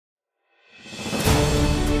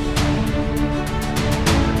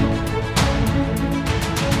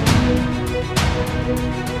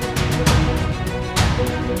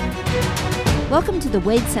the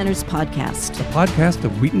Wade Center's podcast. The podcast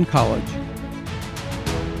of Wheaton College.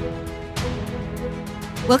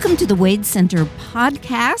 Welcome to the Wade Center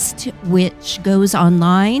podcast, which goes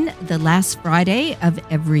online the last Friday of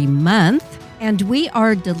every month. And we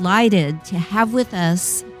are delighted to have with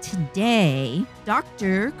us today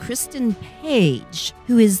Dr. Kristen Page,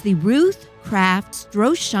 who is the Ruth Kraft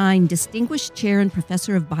Strohschein Distinguished Chair and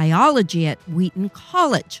Professor of Biology at Wheaton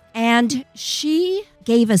College. And she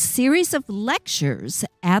gave a series of lectures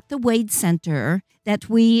at the Wade Center that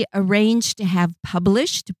we arranged to have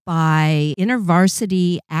published by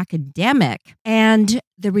InterVarsity Academic. And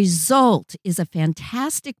the result is a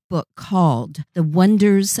fantastic book called The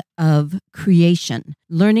Wonders of Creation,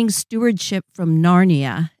 Learning Stewardship from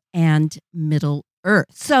Narnia and Middle Earth.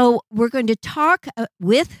 So we're going to talk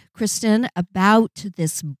with Kristen about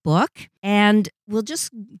this book, and we'll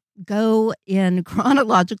just go in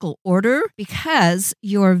chronological order because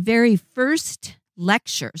your very first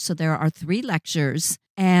lecture, so there are 3 lectures,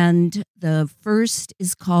 and the first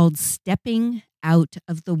is called Stepping Out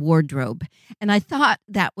of the Wardrobe. And I thought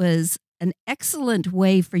that was an excellent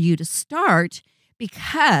way for you to start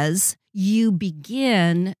because you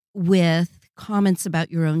begin with comments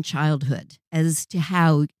about your own childhood as to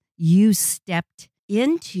how you stepped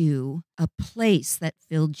into a place that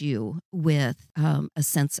filled you with a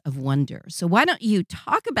sense of wonder. So why don't you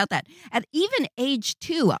talk about that? At even age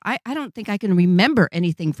 2, I don't think I can remember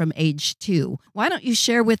anything from age 2. Why don't you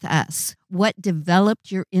share with us what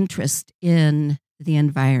developed your interest in the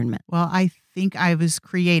environment? Well, I think I was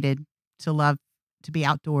created to love to be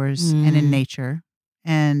outdoors and in nature.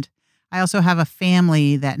 And I also have a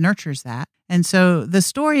family that nurtures that. And so the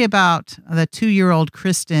story about the 2-year-old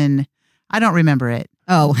Kristen, I don't remember it.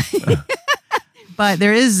 Oh. But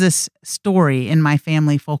there is this story in my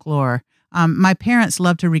family folklore. My parents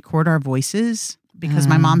loved to record our voices because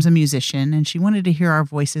my mom's a musician and she wanted to hear our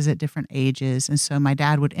voices at different ages. And so my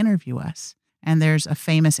dad would interview us. And there's a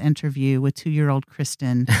famous interview with 2-year-old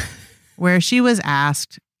Kristen where she was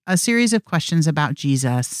asked a series of questions about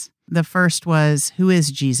Jesus. The first was, who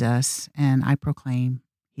is Jesus? And I proclaim,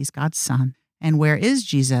 he's God's son. And where is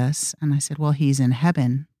Jesus? And I said, well, he's in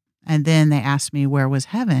heaven. And then they asked me, where was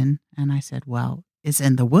heaven? And I said, well, it's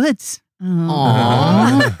in the woods.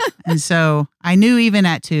 Aww. And so I knew even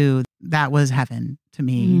at 2, that was heaven to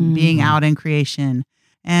me, being out in creation.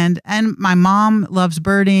 And my mom loves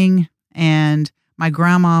birding, and my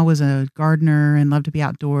grandma was a gardener and loved to be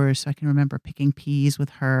outdoors. So I can remember picking peas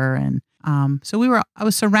with her. And so I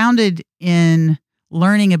was surrounded in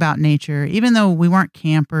learning about nature, even though we weren't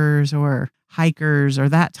campers or hikers or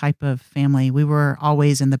that type of family. We were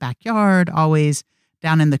always in the backyard, always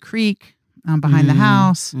down in the creek behind the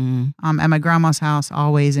house, at my grandma's house,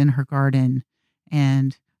 always in her garden.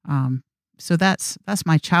 And so that's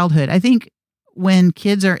my childhood. I think when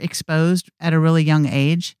kids are exposed at a really young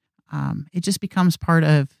age, it just becomes part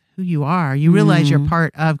of who you are. You realize you're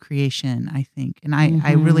part of creation, I think. And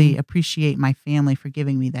I really appreciate my family for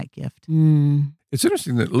giving me that gift. It's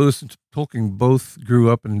interesting that Lewis and Tolkien both grew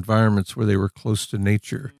up in environments where they were close to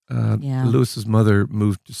nature. Lewis's mother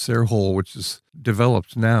moved to Sarehole, which is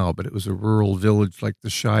developed now, but it was a rural village like the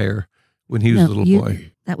Shire when he was a little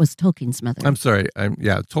boy. That was Tolkien's mother. I'm sorry.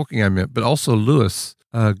 Tolkien I meant. But also Lewis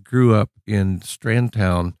grew up in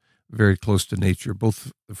Strandtown, very close to nature.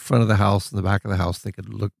 Both the front of the house and the back of the house, they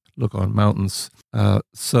could look on mountains.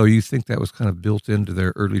 So you think that was kind of built into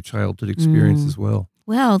their early childhood experience as well?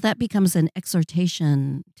 Well, that becomes an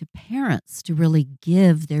exhortation to parents to really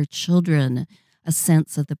give their children a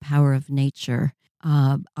sense of the power of nature.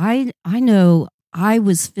 I know I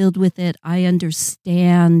was filled with it. I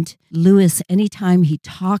understand Lewis anytime he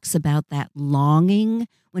talks about that longing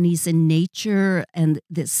when he's in nature and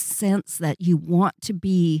this sense that you want to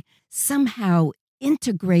be somehow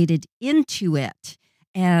integrated into it,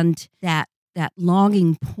 and that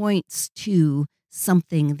longing points to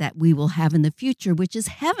something that we will have in the future, which is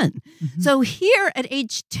heaven. So here at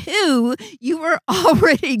age 2, you were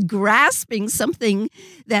already grasping something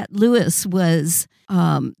that Lewis was,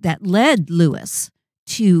 that led Lewis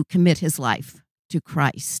to commit his life to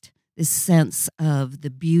Christ. This sense of the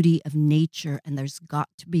beauty of nature, and there's got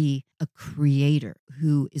to be a creator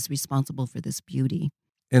who is responsible for this beauty.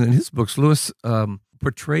 And in his books, Lewis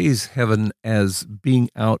portrays heaven as being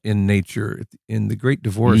out in nature. In The Great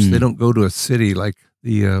Divorce, they don't go to a city like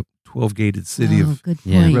the 12-gated city of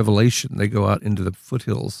Revelation. They go out into the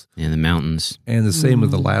foothills. And the mountains. And the same with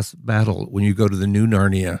the last battle. When you go to the new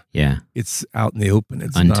Narnia, it's out in the open.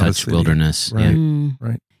 It's untouched not a city. wilderness. Right,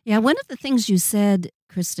 right. Yeah, one of the things you said,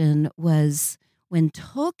 Kristen, was when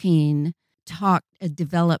Tolkien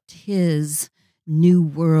developed his new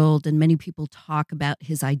world, and many people talk about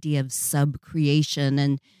his idea of subcreation.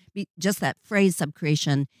 And just that phrase,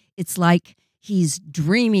 subcreation, it's like he's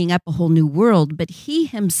dreaming up a whole new world. But he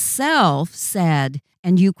himself said,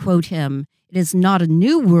 and you quote him, "It is not a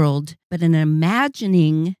new world, but an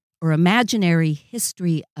imagining or imaginary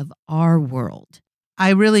history of our world." I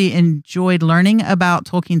really enjoyed learning about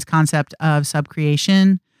Tolkien's concept of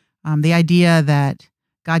subcreation, the idea that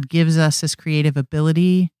God gives us this creative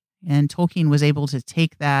ability, and Tolkien was able to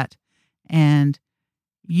take that and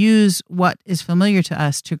use what is familiar to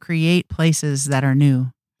us to create places that are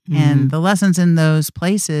new. And the lessons in those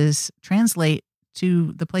places translate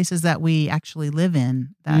to the places that we actually live in.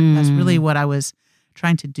 That's really what I was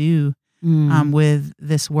trying to do with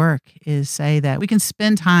this work, is say that we can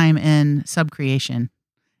spend time in subcreation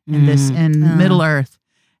in Middle Earth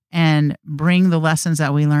and bring the lessons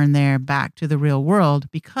that we learn there back to the real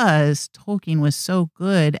world, because Tolkien was so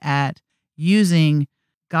good at using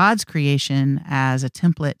God's creation as a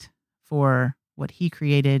template for what he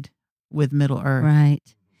created with Middle Earth.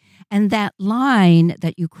 Right. And that line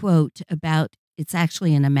that you quote about it's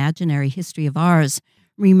actually an imaginary history of ours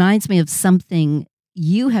reminds me of something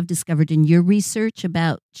you have discovered in your research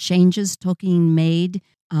about changes Tolkien made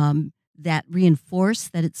that reinforce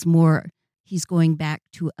that it's more, he's going back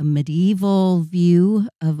to a medieval view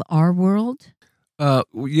of our world.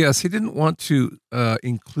 Yes, he didn't want to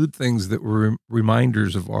include things that were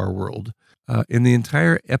reminders of our world. In the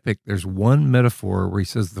entire epic, there's one metaphor where he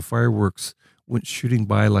says the fireworks went shooting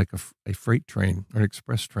by like a freight train or an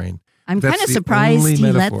express train. I'm kind of surprised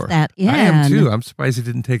he let that in. I am too. I'm surprised he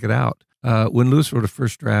didn't take it out. When Lewis wrote a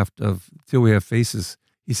first draft of Till We Have Faces,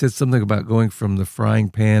 he said something about going from the frying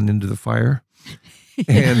pan into the fire.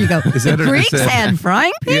 And you go, the Greeks had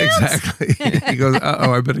frying pans? Yeah, exactly. He goes,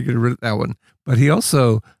 I better get rid of that one. But he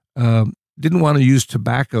also didn't want to use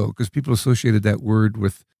tobacco because people associated that word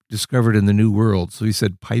with discovered in the New World. So he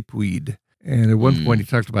said pipeweed. And at one point he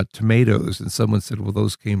talked about tomatoes, and someone said, well,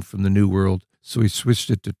 those came from the New World. So he switched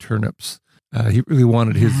it to turnips. He really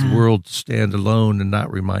wanted his world to stand alone and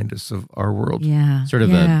not remind us of our world. Yeah. Sort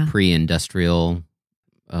of a pre-industrial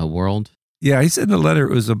world. Yeah, he said in the letter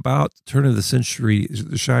it was about turn of the century,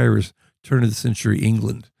 the Shire is turn of the century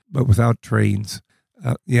England, but without trains.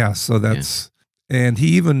 So that's, and he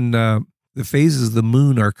even, the phases of the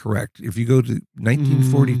moon are correct. If you go to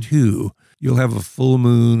 1942, you'll have a full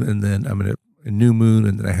moon and then a new moon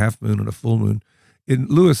and then a half moon and a full moon. In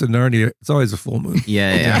Lewis and Narnia, it's always a full moon.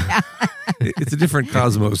 Yeah. It's a different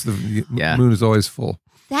cosmos. The moon is always full.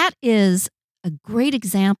 That is a great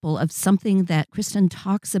example of something that Kristen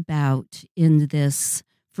talks about in this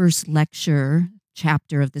first lecture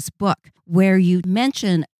chapter of this book, where you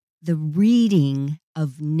mention the reading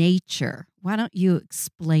of nature. Why don't you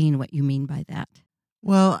explain what you mean by that?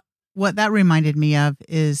 Well, what that reminded me of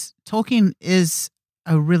is Tolkien is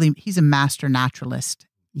he's a master naturalist.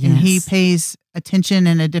 Yes. And he pays attention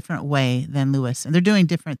in a different way than Lewis. And they're doing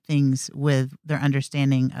different things with their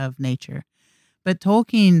understanding of nature. But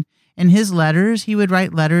Tolkien, in his letters, he would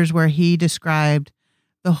write letters where he described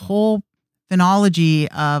the whole phenology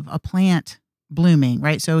of a plant blooming,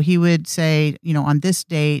 right? So he would say, on this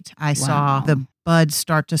date, I saw the bud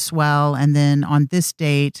start to swell. And then on this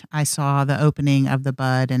date, I saw the opening of the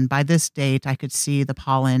bud. And by this date, I could see the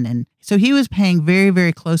pollen. And so he was paying very,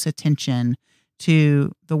 very close attention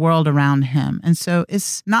to the world around him. And so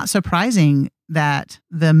it's not surprising that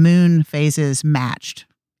the moon phases matched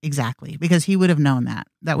exactly, because he would have known that.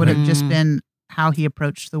 That would have just been how he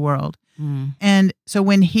approached the world. And so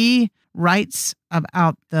when he writes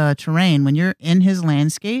about the terrain, when you're in his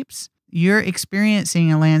landscapes, you're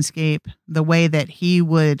experiencing a landscape the way that he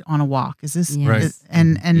would on a walk. Is this right?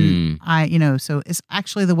 So it's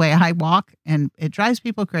actually the way I walk, and it drives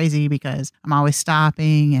people crazy because I'm always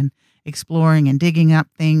stopping and exploring and digging up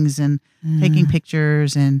things and taking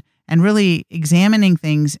pictures and really examining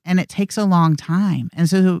things, and it takes a long time. And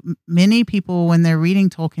so many people, when they're reading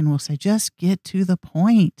Tolkien, will say, just get to the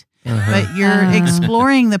point. But you're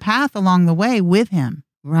exploring the path along the way with him.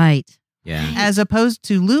 Right. Yeah. As opposed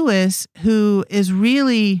to Lewis, who is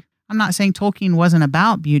really, I'm not saying Tolkien wasn't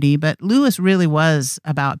about beauty, but Lewis really was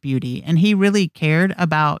about beauty. And he really cared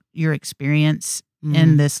about your experience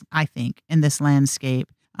in this, I think, in this landscape,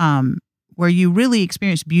 where you really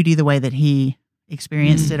experience beauty the way that he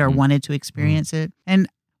experienced it or wanted to experience it. And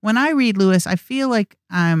when I read Lewis, I feel like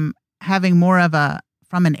I'm having more of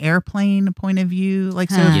from an airplane point of view. Like,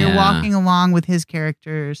 so if you're walking along with his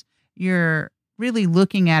characters, you're really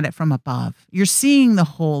looking at it from above. You're seeing the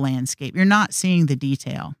whole landscape. You're not seeing the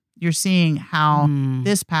detail. You're seeing how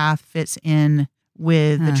this path fits in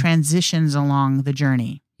with the transitions along the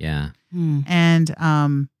journey. Yeah.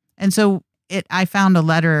 And so I found a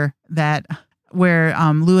letter where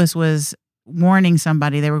Lewis was warning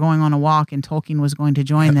somebody. They were going on a walk, and Tolkien was going to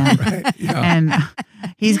join them. Right, yeah. And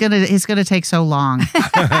it's gonna take so long.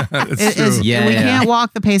 It's true. We can't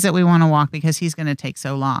walk the pace that we want to walk because he's going to take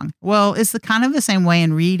so long. Well, it's kind of the same way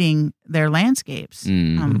in reading their landscapes.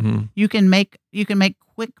 You can make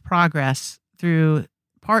quick progress through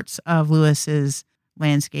parts of Lewis's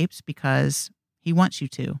landscapes because he wants you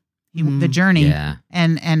to. The journey. Yeah.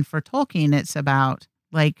 And for Tolkien, it's about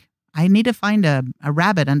like, I need to find a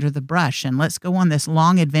rabbit under the brush, and let's go on this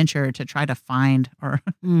long adventure to try to find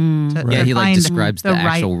he like describes the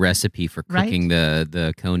actual recipe for cooking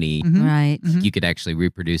the coney. Right. You could actually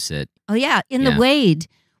reproduce it. Oh, yeah. In the Wade,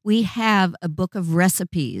 we have a book of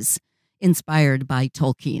recipes inspired by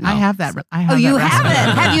Tolkien. I have that. You have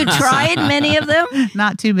it? Have you tried many of them?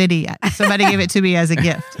 Not too many yet. Somebody gave it to me as a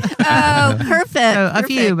gift. Oh, perfect. So a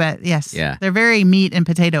few, but yes. Yeah. They're very meat and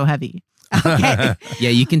potato heavy. Okay. Yeah,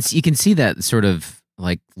 you can see that sort of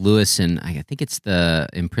like Lewis, and I think it's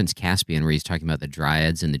in Prince Caspian where he's talking about the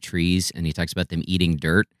dryads and the trees, and he talks about them eating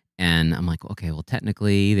dirt. And I'm like, okay, well,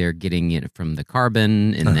 technically they're getting it from the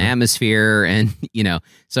carbon in the atmosphere, and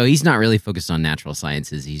so he's not really focused on natural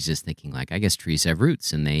sciences. He's just thinking like, I guess trees have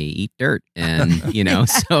roots and they eat dirt, and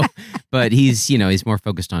so. But he's more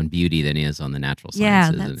focused on beauty than he is on the natural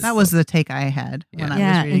sciences. Yeah, that was the take I had when I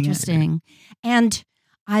was reading interesting. And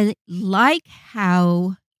I like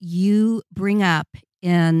how you bring up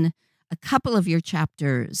in a couple of your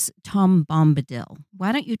chapters Tom Bombadil.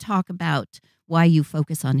 Why don't you talk about why you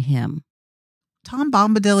focus on him? Tom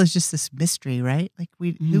Bombadil is just this mystery, right? Like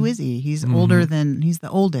who is he? He's older than he's the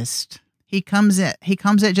oldest. He comes at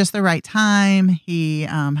just the right time. He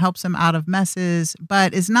helps him out of messes,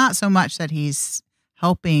 but it's not so much that he's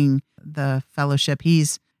helping the fellowship.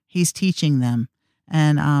 He's teaching them,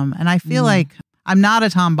 and I feel like I'm not a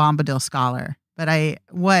Tom Bombadil scholar, but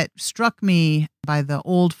what struck me by the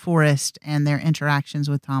old forest and their interactions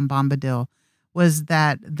with Tom Bombadil was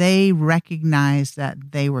that they recognized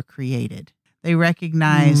that they were created. They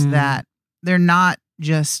recognized that they're not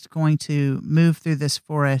just going to move through this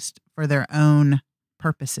forest for their own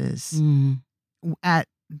purposes. At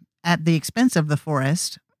the expense of the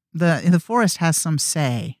forest, the forest has some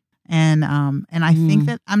say, and I think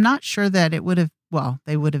that I'm not sure that it would have. Well,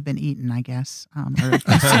 they would have been eaten, I guess, or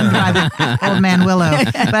consumed by the old man Willow.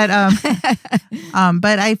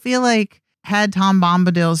 But I feel like had Tom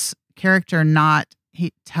Bombadil's character not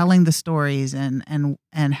telling the stories and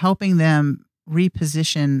helping them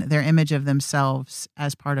reposition their image of themselves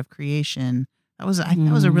as part of creation, that was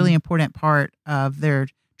a really important part of their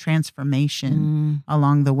transformation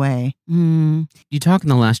along the way. You talk in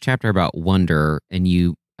the last chapter about wonder, and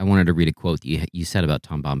I wanted to read a quote you said about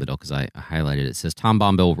Tom Bombadil because I highlighted it. It says, Tom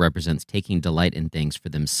Bombadil represents taking delight in things for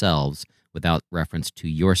themselves without reference to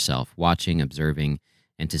yourself, watching, observing,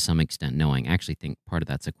 and to some extent knowing. I actually think part of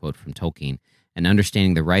that's a quote from Tolkien. And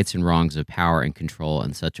understanding the rights and wrongs of power and control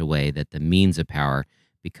in such a way that the means of power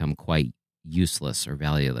become quite useless or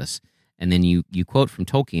valueless. And then you quote from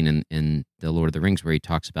Tolkien in The Lord of the Rings where he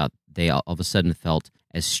talks about they all of a sudden felt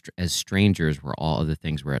as strangers where all other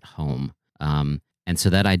things were at home. And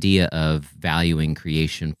so that idea of valuing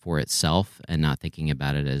creation for itself and not thinking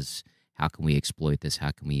about it as how can we exploit this,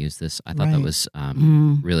 how can we use this, I thought that was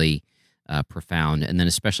really profound. And then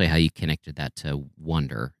especially how you connected that to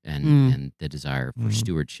wonder and the desire for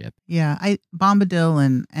stewardship. Yeah,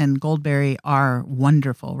 Bombadil and Goldberry are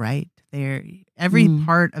wonderful, right? They're every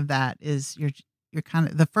part of that is you're kind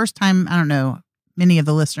of the first time. I don't know. Many of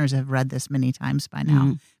the listeners have read this many times by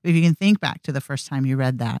now. But if you can think back to the first time you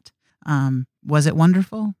read that. Was it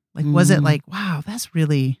wonderful? Like, was it like,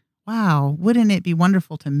 wow, wouldn't it be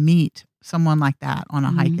wonderful to meet someone like that on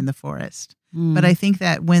a hike in the forest? But I think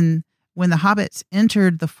that when the hobbits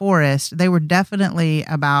entered the forest, they were definitely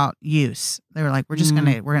about use. They were like, we're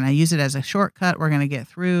gonna use it as a shortcut. We're gonna get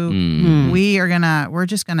through. We're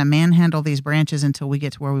just gonna manhandle these branches until we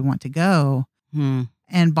get to where we want to go.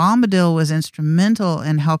 And Bombadil was instrumental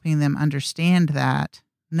in helping them understand that,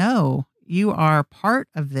 no, you are part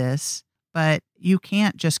of this, but you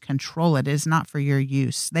can't just control it. It is not for your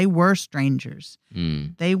use. They were strangers.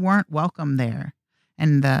 They weren't welcome there.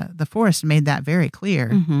 And the forest made that very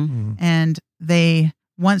clear. And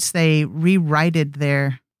once they rewrited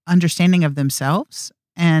their understanding of themselves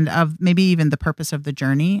and of maybe even the purpose of the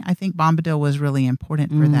journey, I think Bombadil was really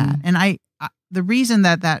important for that. And the reason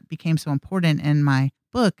that became so important in my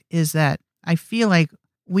book is that I feel like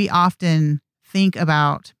we often think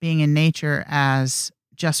about being in nature as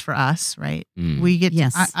just for us, right? Mm. We get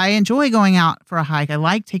Yes. I enjoy going out for a hike. I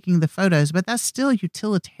like taking the photos, but that's still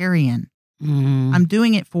utilitarian. I'm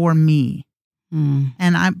doing it for me.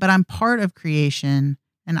 But I'm part of creation,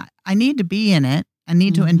 and I need to be in it. I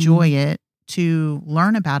need to enjoy it, to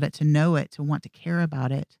learn about it, to know it, to want to care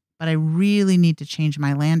about it. But I really need to change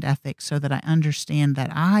my land ethics so that I understand that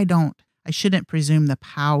I shouldn't presume the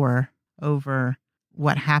power over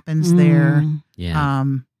what happens there. Yeah.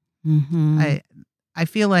 I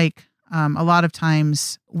feel like a lot of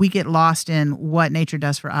times we get lost in what nature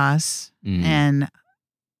does for us and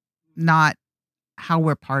not how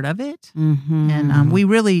we're part of it. And we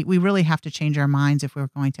really have to change our minds if we're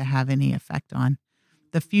going to have any effect on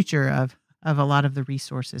the future of a lot of the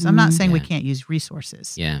resources. I'm not saying we can't use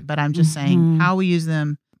resources, but I'm just saying how we use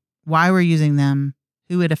them, why we're using them,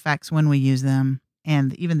 who it affects when we use them,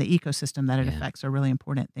 and even the ecosystem that it affects are really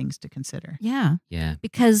important things to consider. Yeah. Yeah.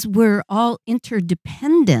 Because we're all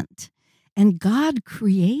interdependent, and God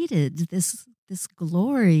created this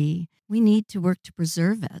glory. We need to work to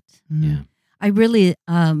preserve it. Yeah. I really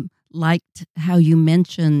liked how you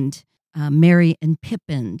mentioned Merry and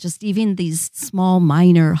Pippin. Just even these small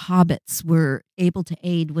minor hobbits were able to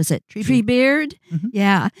aid. Was it Treebeard?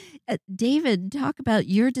 Yeah. David, talk about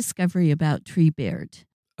your discovery about Treebeard.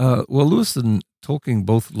 Well, Lewis and Tolkien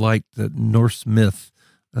both liked the Norse myth,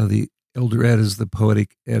 the Elder Eddas, the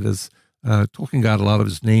Poetic Eddas. Tolkien got a lot of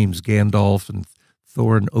his names, Gandalf and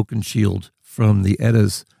Thor and Oakenshield, from the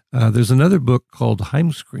Eddas. There's another book called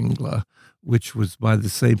Heimskringla, which was by the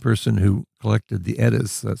same person who collected the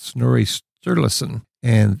Eddas, Snorri Sturluson.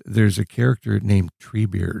 And there's a character named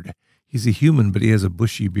Treebeard. He's a human, but he has a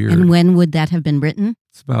bushy beard. And when would that have been written?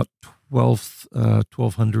 It's about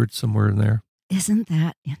 1200, somewhere in there. Isn't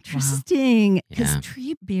that interesting? Because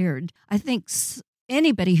Treebeard, I think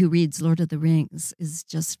anybody who reads Lord of the Rings is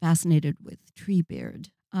just fascinated with Treebeard.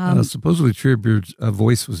 Supposedly Treebeard's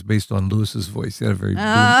voice was based on Lewis's voice. He had a very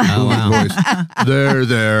booming voice.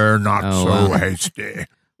 There, not so hasty.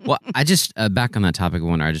 Well, I just, back on that topic of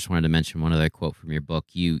wonder, I just wanted to mention one other quote from your book.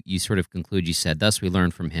 You sort of conclude, you said, "Thus we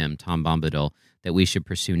learn from him, Tom Bombadil, that we should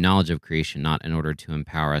pursue knowledge of creation not in order to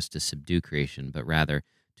empower us to subdue creation, but rather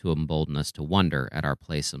to embolden us to wonder at our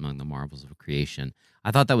place among the marvels of creation."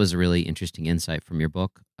 I thought that was a really interesting insight from your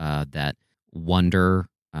book, that wonder,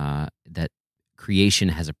 that creation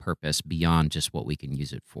has a purpose beyond just what we can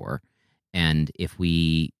use it for. And if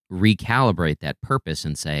we recalibrate that purpose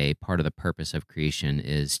and say part of the purpose of creation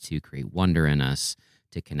is to create wonder in us,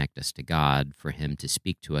 to connect us to God, for him to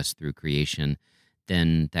speak to us through creation,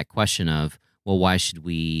 then that question of, well, why should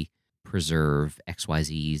we preserve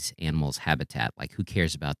XYZ's animal's habitat? Like, who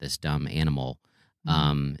cares about this dumb animal?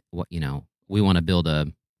 We want to build a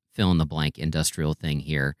fill-in-the-blank industrial thing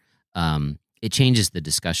here. It changes the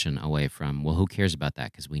discussion away from, well, who cares about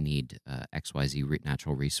that because we need XYZ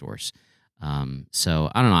natural resource.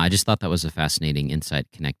 So I don't know. I just thought that was a fascinating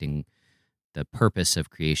insight, connecting the purpose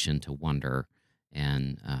of creation to wonder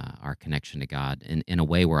and our connection to God. In a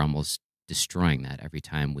way, we're almost destroying that every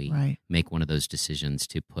time we make one of those decisions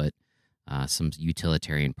to put some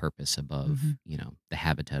utilitarian purpose above, the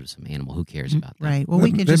habitat of some animal. Who cares about that? Right. Well,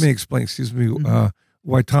 let me explain,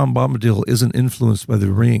 why Tom Bombadil isn't influenced by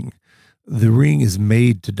the ring. The ring is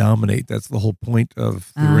made to dominate. That's the whole point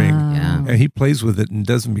of the ring. Yeah. And he plays with it and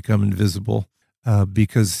doesn't become invisible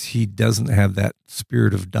because he doesn't have that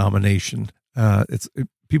spirit of domination.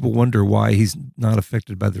 People wonder why he's not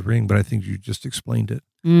affected by the ring, but I think you just explained it.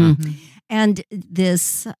 And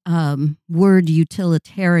this word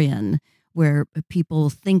utilitarian, where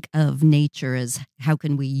people think of nature as how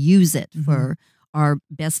can we use it for our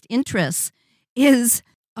best interests, is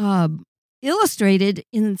illustrated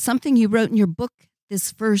in something you wrote in your book,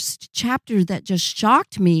 this first chapter that just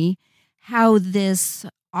shocked me, how this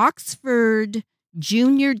Oxford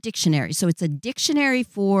Junior Dictionary, so it's a dictionary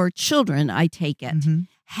for children, I take it,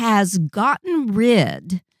 has gotten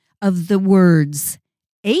rid of the words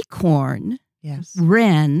acorn,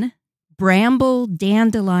 wren, bramble,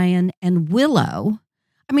 dandelion, and willow.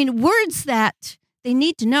 I mean, words that they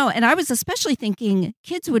need to know. And I was especially thinking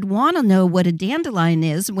kids would want to know what a dandelion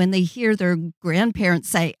is when they hear their grandparents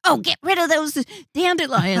say, "Oh, get rid of those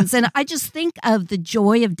dandelions." And I just think of the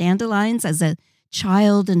joy of dandelions as a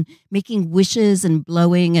child and making wishes and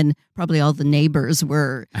blowing, and probably all the neighbors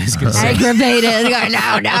were aggravated.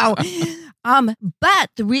 No.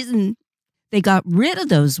 But the reason they got rid of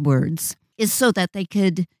those words is so that they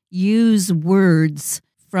could use words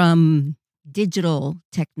from digital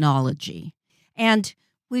technology. And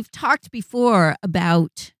we've talked before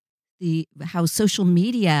about how social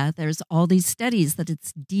media, there's all these studies that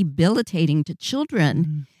it's debilitating to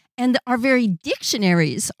children. And our very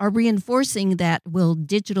dictionaries are reinforcing that, well,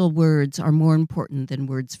 digital words are more important than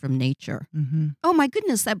words from nature. Mm-hmm. Oh, my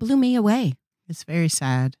goodness, that blew me away. It's very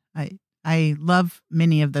sad. I love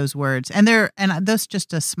many of those words, and that's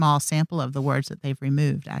just a small sample of the words that they've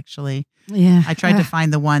removed. Actually, Yeah, I tried to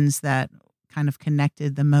find the ones that kind of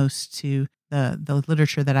connected the most to the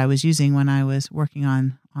literature that I was using when I was working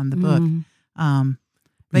on the book.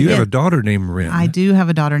 But you have a daughter named Wren. I do have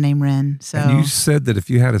a daughter named Wren. So and you said that if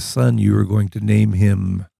you had a son, you were going to name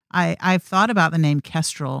him. I've thought about the name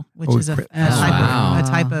Kestrel, which is a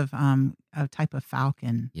type of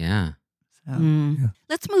falcon. Yeah. So. Yeah.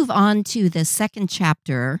 Let's move on to the second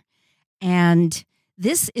chapter. And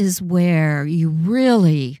this is where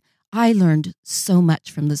I learned so much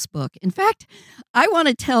from this book. In fact, I want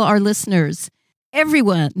to tell our listeners, every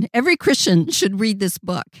Christian should read this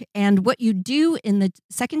book. And what you do in the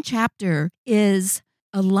second chapter is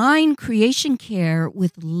align creation care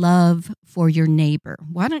with love for your neighbor.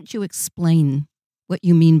 Why don't you explain what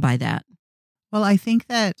you mean by that? Well, I think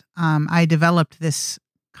that I developed this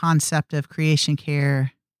concept of creation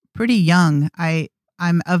care pretty young.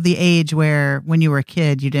 I'm of the age where when you were a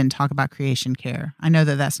kid, you didn't talk about creation care. I know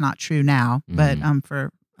that that's not true now, but for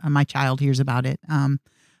my child hears about it.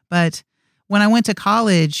 But when I went to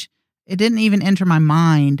college, it didn't even enter my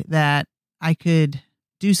mind that I could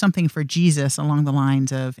do something for Jesus along the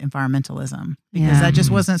lines of environmentalism, because that just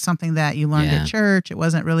wasn't something that you learned at church. It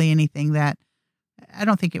wasn't really anything that, I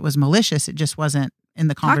don't think it was malicious. It just wasn't in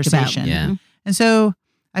the conversation. Yeah. And so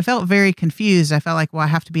I felt very confused. I felt like, well, I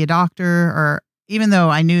have to be a doctor, or even though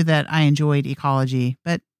I knew that I enjoyed ecology,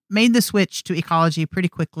 but made the switch to ecology pretty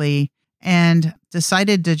quickly and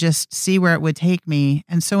decided to just see where it would take me.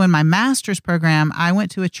 And so in my master's program, I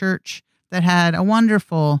went to a church that had a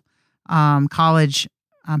wonderful college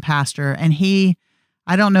pastor. And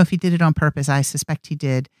I don't know if he did it on purpose, I suspect he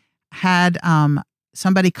did, had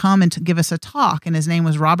somebody come and to give us a talk. And his name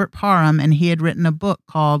was Robert Parham. And he had written a book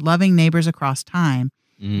called Loving Neighbors Across Time.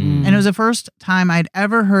 And it was the first time I'd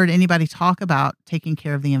ever heard anybody talk about taking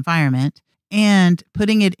care of the environment and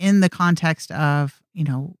putting it in the context of,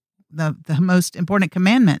 the most important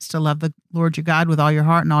commandments, to love the Lord your God with all your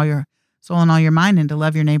heart and all your soul and all your mind, and to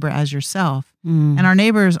love your neighbor as yourself. And our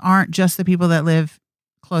neighbors aren't just the people that live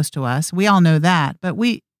close to us. We all know that, but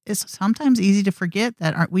it's sometimes easy to forget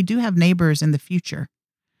that we do have neighbors in the future.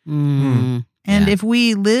 And if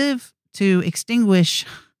we live to extinguish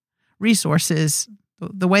resources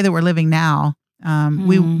the way that we're living now,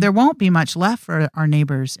 there won't be much left for our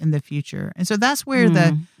neighbors in the future. And so that's where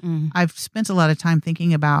I've spent a lot of time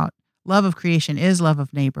thinking about love of creation is love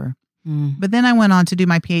of neighbor. But then I went on to do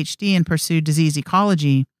my PhD and pursue disease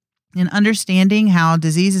ecology, and understanding how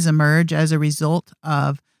diseases emerge as a result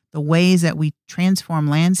of the ways that we transform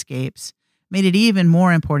landscapes made it even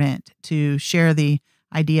more important to share the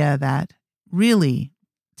idea that really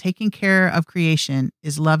taking care of creation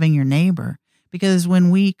is loving your neighbor. Because when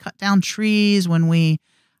we cut down trees, when we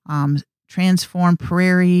transform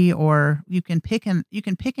prairie, or you can pick an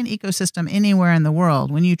ecosystem anywhere in the world,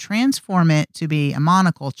 when you transform it to be a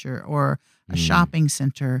monoculture or a shopping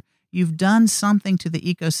center, you've done something to the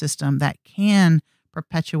ecosystem that can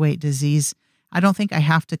perpetuate disease. I don't think I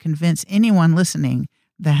have to convince anyone listening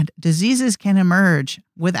that diseases can emerge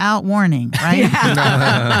without warning, right?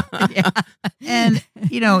 And,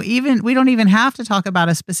 even we don't even have to talk about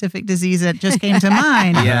a specific disease that just came to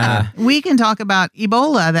mind. We can talk about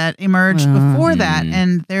Ebola that emerged before that.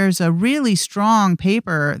 And there's a really strong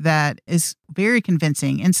paper that is very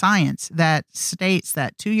convincing in Science that states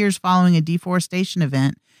that 2 years following a deforestation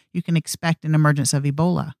event, you can expect an emergence of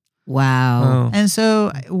Ebola. Wow. And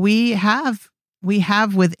so we have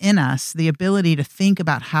within us the ability to think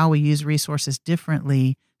about how we use resources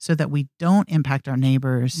differently so that we don't impact our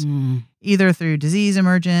neighbors, either through disease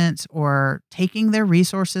emergence or taking their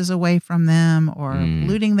resources away from them, or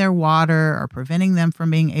polluting their water, or preventing them from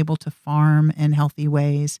being able to farm in healthy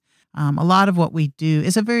ways. A lot of what we do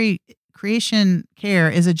is creation care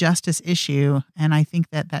is a justice issue, and I think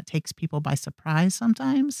that takes people by surprise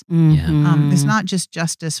sometimes. It's not just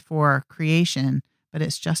justice for creation, but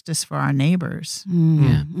it's justice for our neighbors.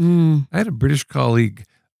 I had a British colleague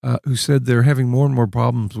who said they're having more and more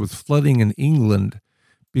problems with flooding in England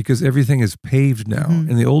because everything is paved now.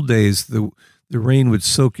 In the old days, the rain would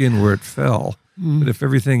soak in where it fell. But if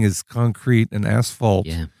everything is concrete and asphalt,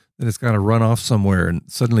 then it's got to run off somewhere, and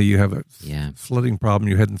suddenly you have a flooding problem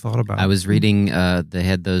you hadn't thought about. I was reading they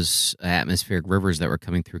had those atmospheric rivers that were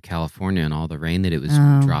coming through California and all the rain that it was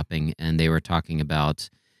dropping, and they were talking about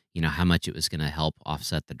how much it was going to help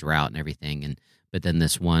offset the drought and everything. But then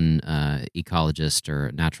this one ecologist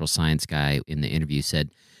or natural science guy in the interview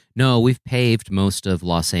said, No, we've paved most of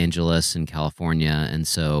Los Angeles and California, and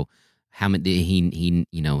so how many he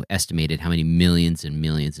estimated how many millions and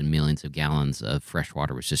millions and millions of gallons of fresh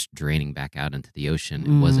water was just draining back out into the ocean.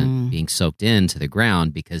 It wasn't being soaked into the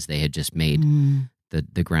ground because they had just made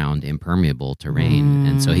the ground impermeable to rain.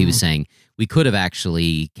 And so he was saying we could have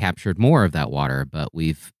actually captured more of that water, but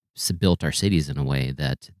we've built our cities in a way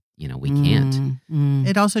that we can't.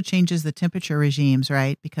 It also changes the temperature regimes,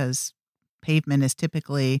 right? Because pavement is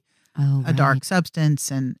typically a dark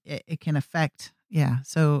substance, and it can affect. Yeah.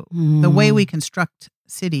 So the way we construct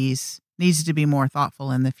cities needs to be more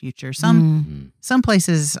thoughtful in the future. Some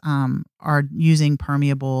places are using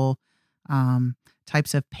permeable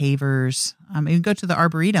types of pavers. You go to the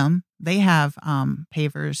Arboretum, they have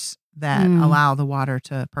pavers that allow the water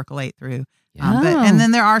to percolate through. And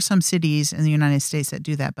then there are some cities in the United States that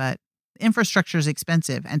do that, but infrastructure is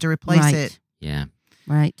expensive, and to replace it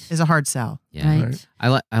is a hard sell. Yeah. Right.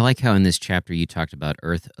 I like how in this chapter you talked about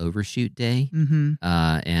Earth Overshoot Day,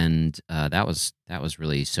 and that was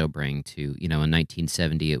really sobering too. In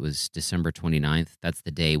 1970 it was December 29th. That's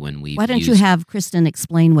the day when we. Why don't you have Kristen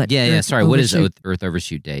explain what? Sorry, what is Earth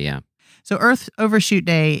Overshoot Day? Yeah. So Earth Overshoot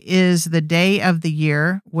Day is the day of the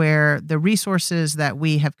year where the resources that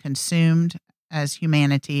we have consumed as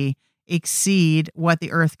humanity exceed what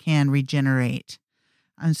the Earth can regenerate.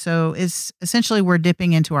 And so it's essentially we're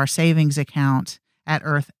dipping into our savings account at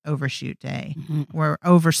Earth Overshoot Day. We're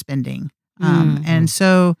overspending. And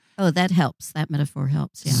so... Oh, that helps. That metaphor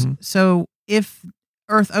helps, yeah. So if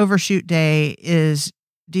Earth Overshoot Day is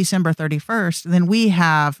December 31st, then we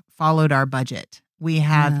have followed our budget. We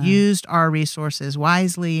have used our resources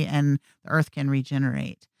wisely, and the Earth can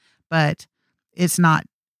regenerate. But it's not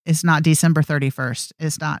December 31st.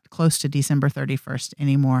 It's not close to December 31st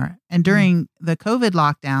anymore. And during the COVID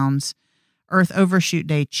lockdowns, Earth Overshoot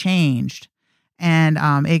Day changed, and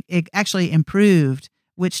it actually improved,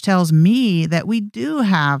 which tells me that we do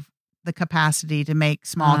have the capacity to make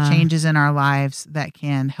small changes in our lives that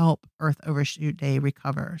can help Earth Overshoot Day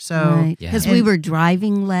recover. So, because we were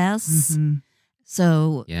driving less,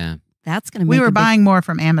 so that's going to make. We were buying more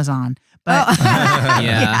from Amazon. But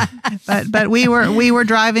but we were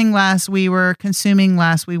driving less, we were consuming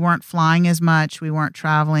less, we weren't flying as much, we weren't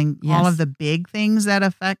traveling. All of the big things that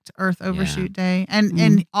affect Earth Overshoot Day,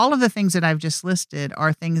 and all of the things that I've just listed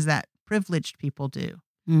are things that privileged people do.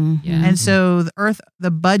 And so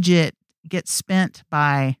the budget gets spent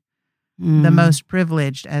by the most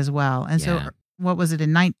privileged as well. And so what was it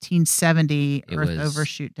in 1970? Earth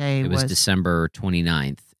Overshoot Day was December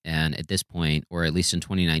 29th. And at this point, or at least in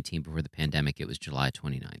 2019, before the pandemic, it was July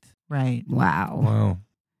 29th. Right. Wow.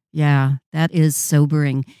 Yeah, that is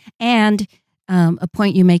sobering. And a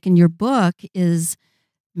point you make in your book is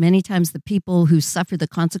many times the people who suffer the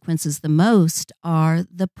consequences the most are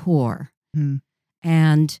the poor.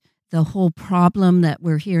 And the whole problem that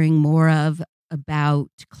we're hearing more of about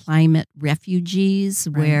climate refugees,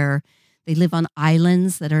 where they live on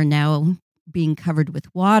islands that are now being covered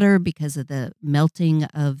with water because of the melting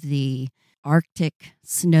of the Arctic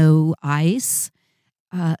snow ice.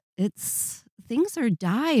 Things are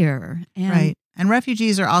dire. And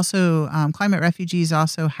refugees are also, climate refugees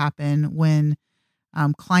also happen when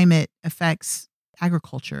climate affects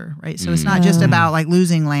agriculture, right? So it's not just about like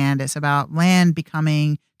losing land. It's about land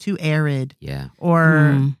becoming too arid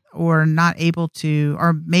or not able to,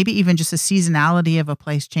 or maybe even just the seasonality of a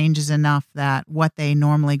place changes enough that what they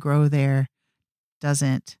normally grow there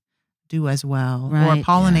doesn't do as well, or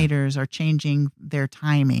pollinators are changing their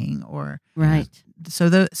timing, or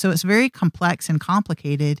so it's very complex and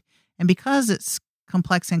complicated. And because it's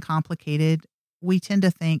complex and complicated, we tend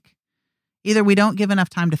to think either we don't give enough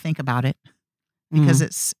time to think about it because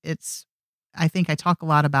it's I think I talk a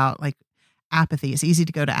lot about like apathy. It's easy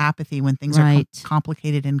to go to apathy when things are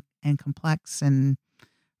complicated and complex and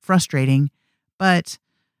frustrating, but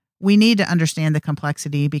we need to understand the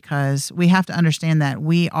complexity, because we have to understand that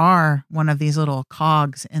we are one of these little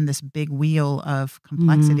cogs in this big wheel of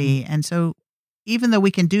complexity. And so even though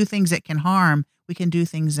we can do things that can harm, we can do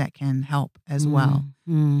things that can help as well.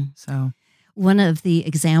 So one of the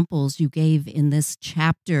examples you gave in this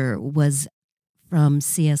chapter was from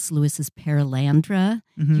C.S. Lewis's Perelandra.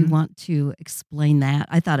 You want to explain that?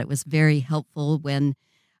 I thought it was very helpful when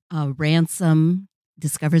Ransom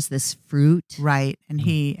discovers this fruit, and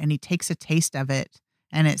he takes a taste of it,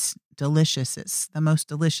 and it's delicious. It's the most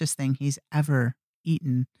delicious thing he's ever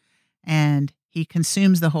eaten, and he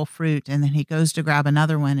consumes the whole fruit, and then he goes to grab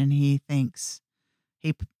another one, and he thinks,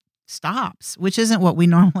 he stops, which isn't what we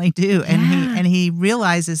normally do, and he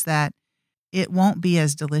realizes that it won't be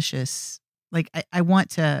as delicious. Like I want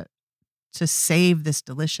to to save this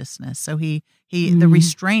deliciousness. So the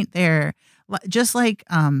restraint there, just like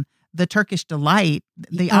the Turkish delight,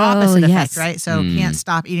 the opposite effect, right? So can't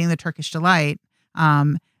stop eating the Turkish delight.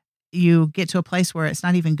 You get to a place where it's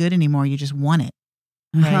not even good anymore. You just want it,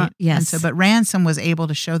 right? Yes. And so, but ransom was able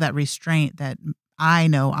to show that restraint that I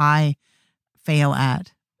know I fail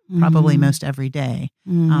at probably most every day.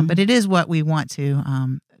 But it is what we want to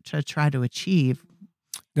try to achieve.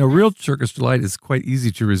 Now, real Turkish delight is quite easy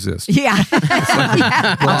to resist. Yeah.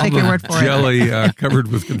 I'll take your word for jelly covered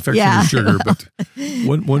with confectionery sugar, but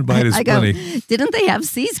one bite is plenty. Didn't they have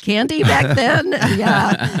See's candy back then?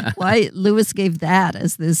 Yeah. Why Lewis gave that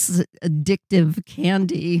as this addictive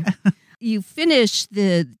candy. You finish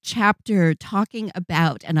the chapter talking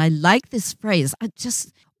about, and I like this phrase,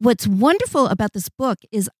 what's wonderful about this book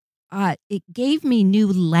is it gave me new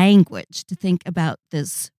language to think about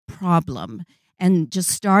this problem. And just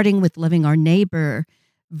starting with loving our neighbor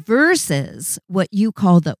versus what you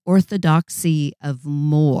call the orthodoxy of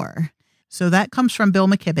more. So that comes from Bill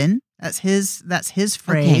McKibben. That's his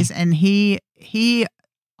phrase. Okay. And he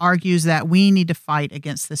argues that we need to fight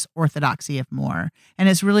against this orthodoxy of more. And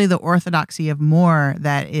it's really the orthodoxy of more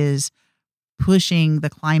that is pushing the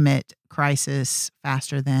climate crisis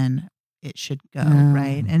faster than it should go,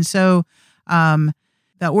 right? And so the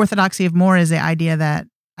orthodoxy of more is the idea that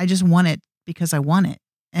I just want it because I want it.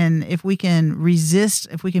 And if we can resist,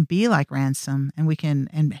 if we can be like Ransom and we can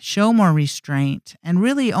and show more restraint and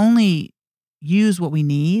really only use what we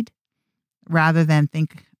need rather than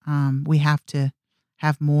think we have to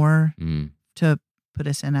have more to put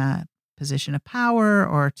us in a position of power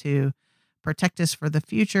or to protect us for the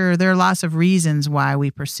future. There are lots of reasons why we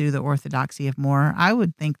pursue the orthodoxy of more. I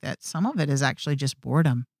would think that some of it is actually just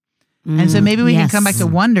boredom. And so maybe we can come back to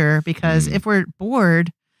wonder, because if we're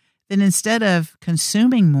bored, then instead of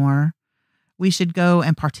consuming more, we should go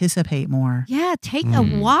and participate more. Yeah, take a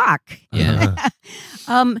walk. Yeah.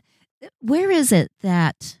 Where is it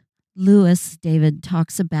that Lewis, David,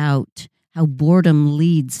 talks about how boredom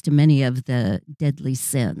leads to many of the deadly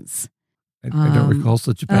sins? I don't recall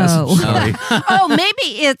such a passage. Sorry.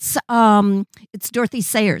 Maybe it's Dorothy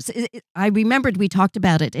Sayers. I remembered we talked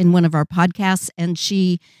about it in one of our podcasts, and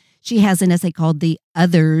she has an essay called "The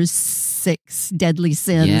Other 6 Deadly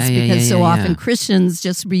Sins," because so often Christians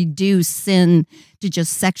just reduce sin to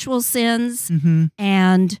just sexual sins,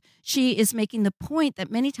 and she is making the point that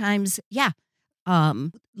many times,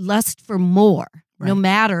 lust for more, no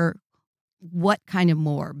matter what kind of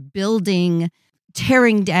more,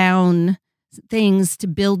 tearing down things to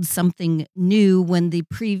build something new when the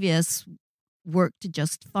previous worked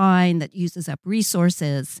just fine, that uses up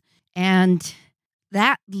resources. And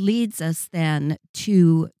that leads us then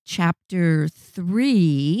to chapter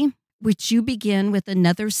 3, which you begin with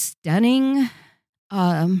another stunning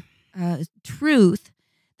truth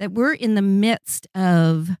that we're in the midst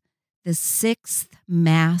of the 6th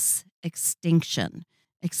mass extinction.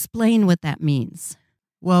 Explain what that means.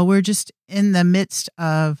 Well, we're just in the midst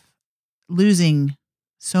of losing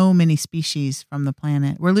so many species from the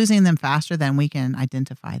planet. We're losing them faster than we can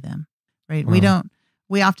identify them, right? Wow.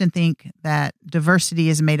 We often think that diversity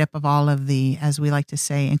is made up of all of the, as we like to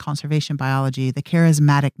say in conservation biology, the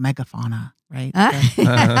charismatic megafauna, right?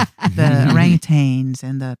 The orangutans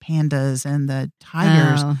and the pandas and the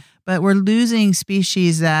tigers. Oh. But we're losing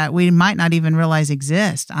species that we might not even realize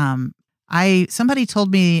exist. Somebody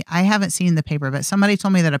told me, I haven't seen the paper, but somebody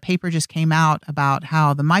told me that a paper just came out about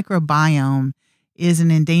how the microbiome is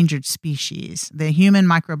an endangered species, the human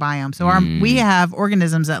microbiome. So we have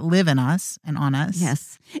organisms that live in us and on us.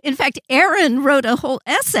 Yes. In fact, Erin wrote a whole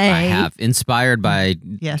essay. I have, inspired by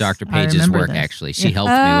Dr. Page's work, actually. She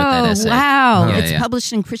helped me with that essay. Wow. It's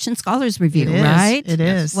published in Christian Scholars Review, right? It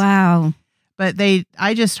is. Wow. But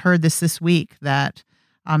I just heard this week that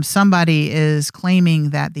somebody is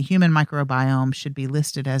claiming that the human microbiome should be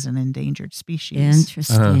listed as an endangered species.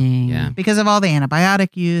 Interesting. Yeah. Because of all the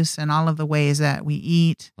antibiotic use and all of the ways that we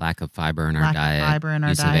eat. Lack of fiber in our diet.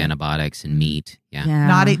 Use of antibiotics and meat. Yeah.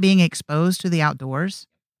 Not being exposed to the outdoors.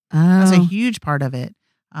 That's a huge part of it.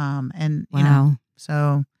 And, you know,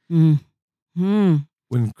 so.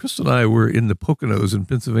 When Kristen and I were in the Poconos in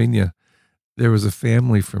Pennsylvania, there was a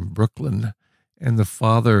family from Brooklyn, and the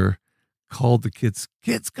father called the kids,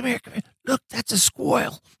 come here, look, that's a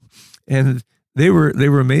squirrel. And they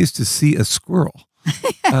were amazed to see a squirrel.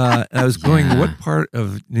 I was going, what part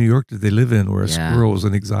of New York did they live in where a squirrel was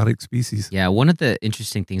an exotic species? Yeah, one of the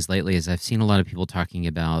interesting things lately is I've seen a lot of people talking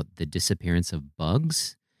about the disappearance of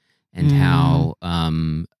bugs and how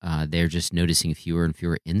they're just noticing fewer and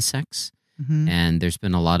fewer insects. And there's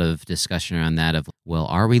been a lot of discussion around that of, well,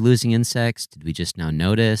 are we losing insects? Did we just now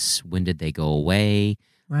notice? When did they go away?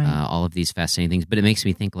 Right. All of these fascinating things. But it makes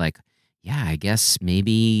me think like, yeah, I guess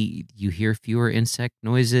maybe you hear fewer insect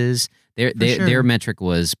noises. Their metric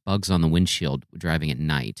was bugs on the windshield driving at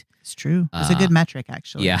night. It's true. It's a good metric,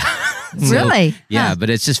 actually. Yeah. Really? Yeah, Huh. but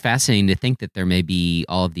it's just fascinating to think that there may be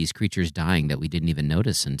all of these creatures dying that we didn't even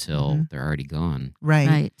notice until they're already gone.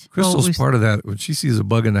 Right. Crystal's part of that. When she sees a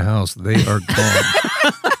bug in the house, they are gone.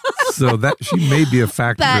 So that she may be a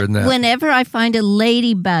factor But in that. whenever I find a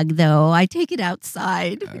ladybug, though, I take it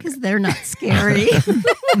outside because they're not scary.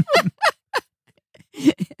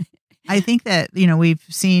 I think that, we've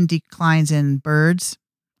seen declines in birds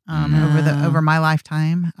over my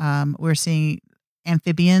lifetime. We're seeing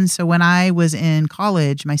amphibians. So when I was in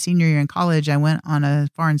college, my senior year in college, I went on a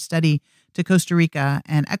foreign study to Costa Rica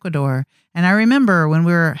and Ecuador. And I remember when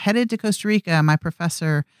we were headed to Costa Rica, my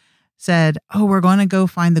professor said, we're going to go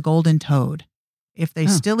find the golden toad. If they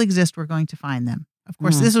still exist, we're going to find them. Of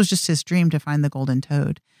course, this was just his dream to find the golden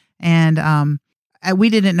toad. And we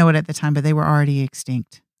didn't know it at the time, but they were already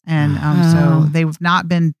extinct. And so they've not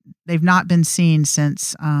been seen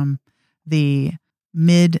since the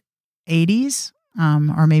mid 80s,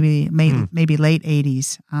 or maybe late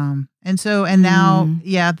 80s. And now,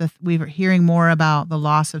 we're hearing more about the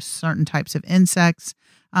loss of certain types of insects,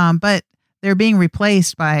 but they're being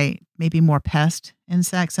replaced by maybe more pest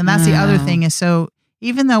insects. And that's the other thing is, so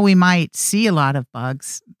even though we might see a lot of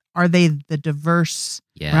bugs, are they the diverse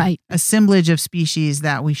assemblage of species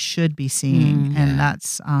that we should be seeing? And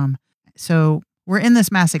that's, so we're in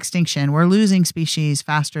this mass extinction. We're losing species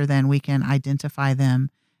faster than we can identify them.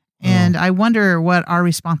 And I wonder what our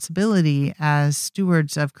responsibility as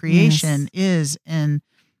stewards of creation is in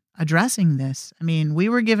addressing this. I mean, we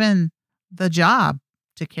were given the job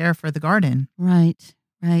to care for the garden. Right.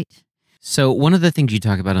 So one of the things you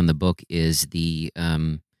talk about in the book is the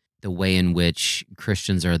way in which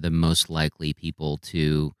Christians are the most likely people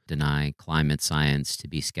to deny climate science, to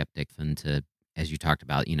be skeptic, and to, as you talked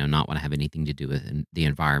about, not want to have anything to do with the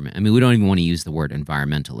environment. I mean, we don't even want to use the word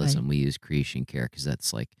environmentalism. Right. We use creation care because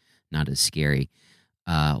that's like not as scary.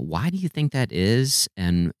 Why do you think that is?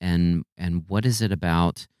 And what is it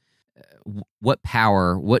about? What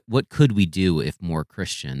power? What could we do if more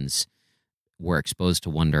Christians were exposed to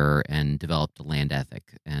wonder and developed a land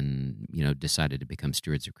ethic and, decided to become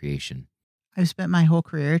stewards of creation? I've spent my whole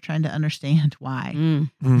career trying to understand why.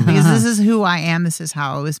 Because this is who I am. This is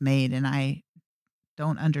how I was made. And I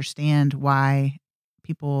don't understand why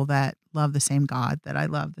people that love the same God that I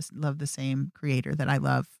love the same creator that I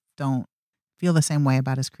love, don't feel the same way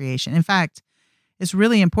about his creation. In fact, it's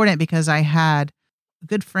really important because I had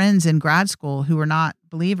good friends in grad school who were not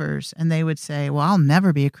believers, and they would say, well, I'll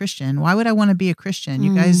never be a Christian. Why would I want to be a Christian?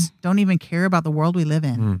 You guys don't even care about the world we live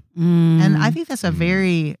in. And I think that's a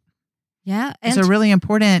very, it's a really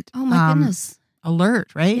important goodness, alert,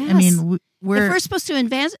 right? Yes. I mean, if we're supposed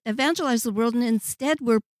to evangelize the world, and instead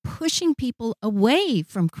we're pushing people away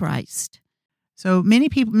from Christ. So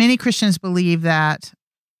many Christians believe that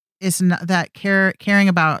it's not, that caring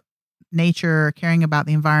about nature, caring about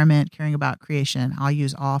the environment, caring about creation, I'll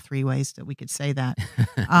use all three ways that we could say that,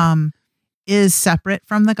 is separate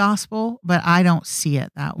from the gospel, but I don't see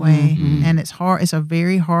it that way. And it's hard. It's a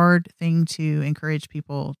very hard thing to encourage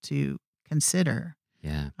people to consider.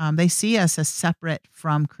 Yeah. They see us as separate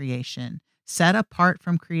from creation, set apart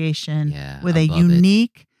from creation, with a above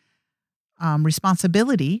unique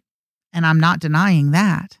responsibility. And I'm not denying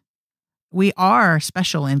that. We are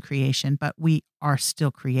special in creation, but we are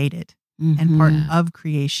still created and part of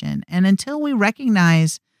creation. And until we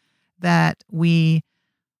recognize that we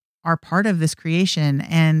are part of this creation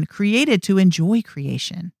and created to enjoy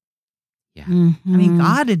creation. Yeah. I mean,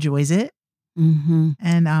 God enjoys it.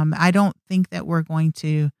 And I don't think that we're going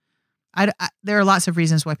to, there are lots of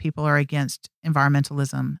reasons why people are against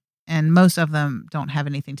environmentalism, and most of them don't have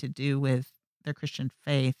anything to do with their Christian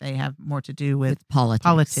faith. They have more to do with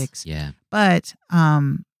politics. Yeah. But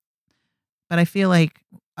I feel like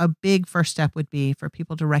a big first step would be for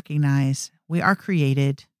people to recognize we are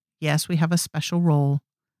created. Yes, we have a special role,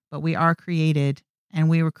 but we are created, and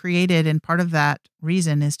we were created, and part of that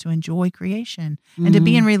reason is to enjoy creation and to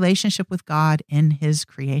be in relationship with God in his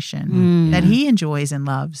creation that he enjoys and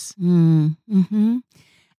loves. And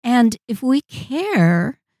if we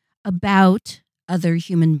care about other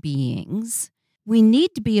human beings, we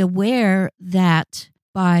need to be aware that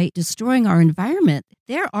by destroying our environment,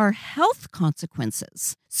 there are health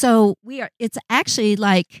consequences. So it's actually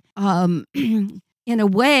like, in a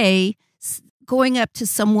way, going up to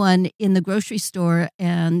someone in the grocery store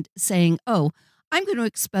and saying, oh, I'm going to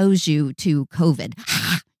expose you to COVID,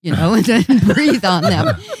 and then breathe on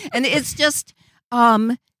them. And it's just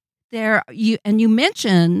you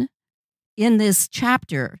mention in this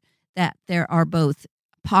chapter that there are both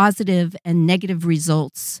positive and negative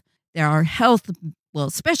results. There are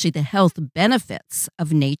especially the health benefits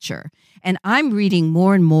of nature. And I'm reading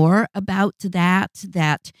more and more about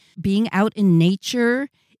that being out in nature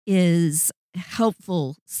is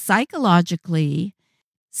helpful psychologically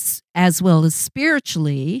as well as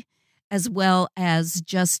spiritually, as well as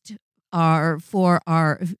just for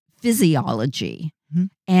our physiology. Mm-hmm.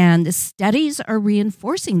 And the studies are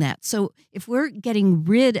reinforcing that. So if we're getting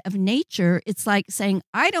rid of nature, it's like saying,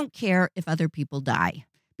 I don't care if other people die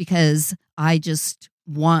because I just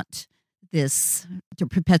want this to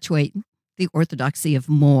perpetuate the orthodoxy of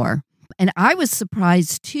more. And I was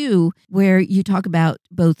surprised, too, where you talk about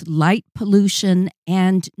both light pollution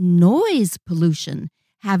and noise pollution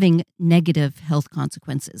having negative health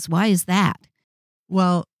consequences. Why is that?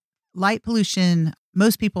 Well, light pollution,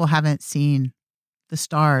 most people haven't seen the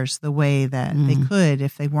stars the way that they could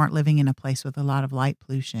if they weren't living in a place with a lot of light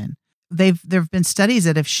pollution. There have been studies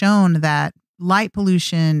that have shown that light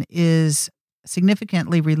pollution is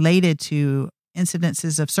significantly related to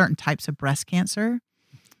incidences of certain types of breast cancer.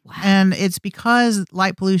 Wow. And it's because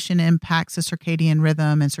light pollution impacts the circadian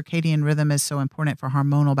rhythm, and circadian rhythm is so important for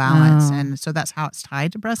hormonal balance. Oh. And so that's how it's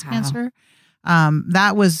tied to breast cancer.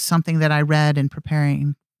 That was something that I read in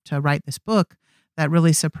preparing to write this book that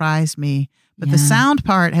really surprised me. But the sound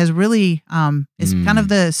part has really is kind of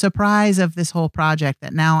the surprise of this whole project,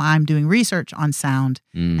 that now I'm doing research on sound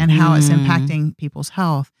and how it's impacting people's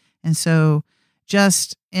health. And so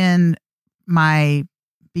just in my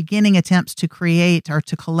beginning attempts to create or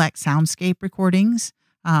to collect soundscape recordings,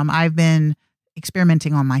 I've been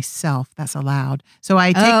experimenting on myself. That's allowed. So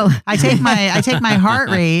I take my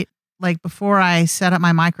heart rate, like before I set up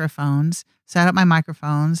my microphones,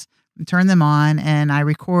 and turn them on, and I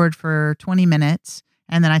record for 20 minutes,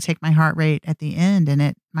 and then I take my heart rate at the end,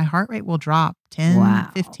 and my heart rate will drop 10,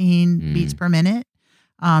 15 beats per minute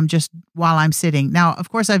just while I'm sitting. Now, of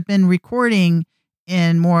course, I've been recording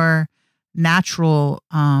in more natural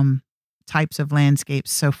types of landscapes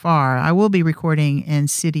so far. I will be recording in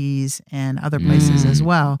cities and other places as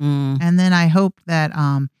well. And then I hope that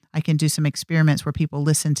I can do some experiments where people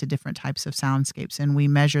listen to different types of soundscapes and we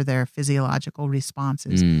measure their physiological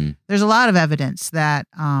responses. There's a lot of evidence that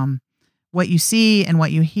what you see and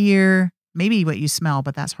what you hear, maybe what you smell,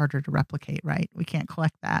 but that's harder to replicate, right? We can't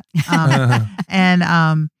collect that.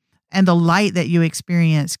 And the light that you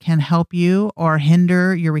experience can help you or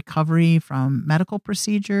hinder your recovery from medical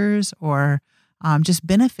procedures or just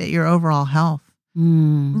benefit your overall health.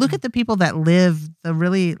 Look at the people that live, the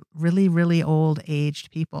really, really, really old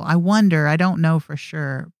aged people. I wonder, I don't know for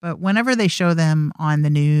sure, but whenever they show them on the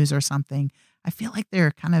news or something, I feel like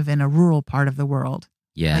they're kind of in a rural part of the world.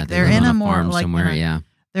 Yeah, like they're in a more farm like somewhere.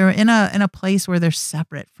 they're in a place where they're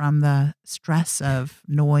separate from the stress of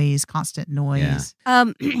noise, constant noise.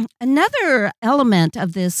 Another element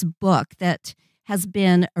of this book that has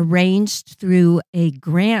been arranged through a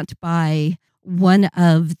grant by one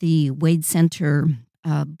of the Wade Center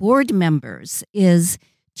board members is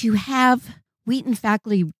to have Wheaton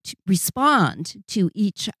faculty respond to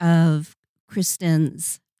each of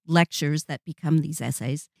Kristen's lectures that become these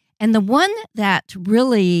essays. And the one that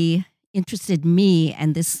really interested me,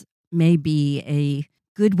 and this may be a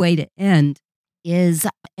good way to end, is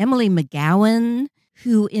Emily McGowan,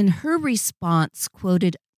 who in her response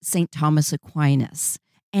quoted St. Thomas Aquinas.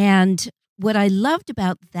 And what I loved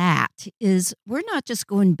about that is we're not just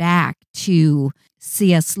going back to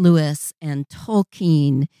C.S. Lewis and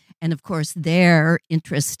Tolkien and, of course, their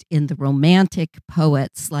interest in the Romantic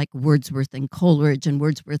poets like Wordsworth and Coleridge. And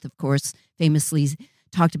Wordsworth, of course, famously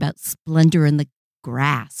talked about splendor in the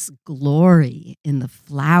grass, glory in the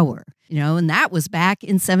flower, and that was back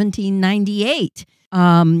in 1798.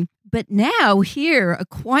 But now here,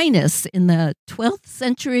 Aquinas in the 12th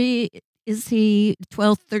century, is he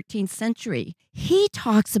 12th, 13th century? He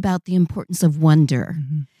talks about the importance of wonder.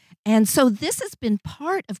 And so this has been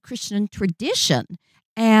part of Christian tradition.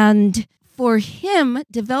 And for him,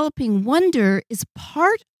 developing wonder is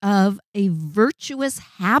part of a virtuous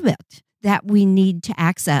habit that we need to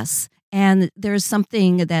access. And there's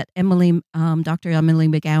something that Dr. Emily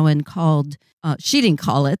McGowan called, she didn't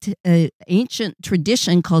call it, an ancient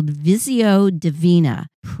tradition called Visio Divina,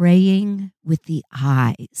 praying with the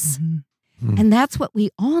eyes. And that's what we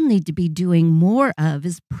all need to be doing more of,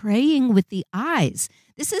 is praying with the eyes.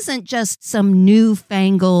 This isn't just some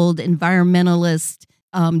newfangled environmentalist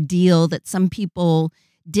deal that some people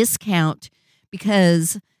discount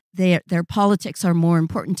because their politics are more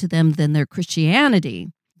important to them than their Christianity.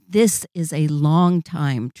 This is a long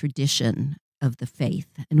time tradition of the faith,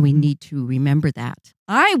 and we need to remember that.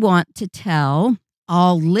 I want to tell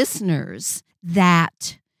all listeners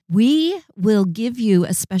that we will give you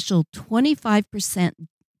a special 25%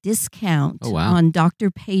 discount on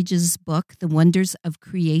Dr. Page's book, The Wonders of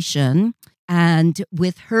Creation, and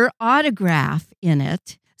with her autograph in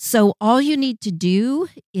it. So all you need to do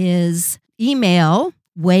is email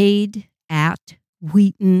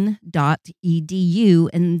wade@wheaton.edu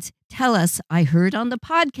and tell us, I heard on the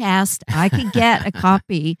podcast I could get a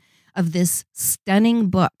copy of this stunning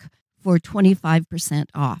book for 25%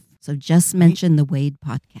 off. So just mention the Wade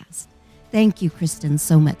podcast. Thank you, Kristen,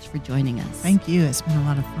 so much for joining us. Thank you. It's been a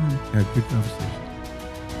lot of fun. Yeah, good conversation.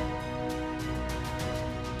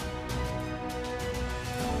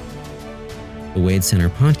 The Wade Center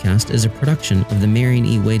podcast is a production of the Marion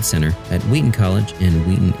E. Wade Center at Wheaton College in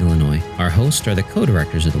Wheaton, Illinois. Our hosts are the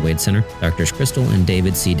co-directors of the Wade Center, Drs. Crystal and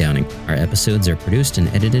David C. Downing. Our episodes are produced and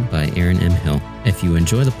edited by Aaron M. Hill. If you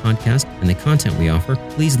enjoy the podcast and the content we offer,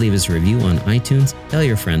 please leave us a review on iTunes, tell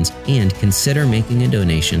your friends, and consider making a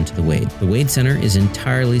donation to the Wade. The Wade Center is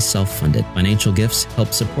entirely self-funded. Financial gifts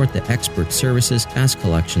help support the expert services, past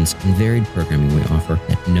collections, and varied programming we offer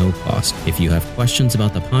at no cost. If you have questions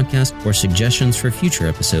about the podcast or suggestions for future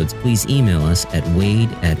episodes, please email us at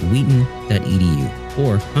wade@wheaton.edu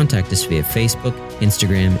or contact us via Facebook,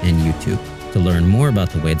 Instagram, and YouTube. To learn more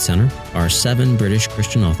about the Wade Center, our 7 British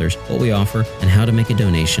Christian authors, what we offer, and how to make a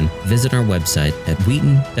donation, visit our website at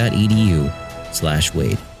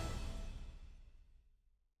wheaton.edu/Wade.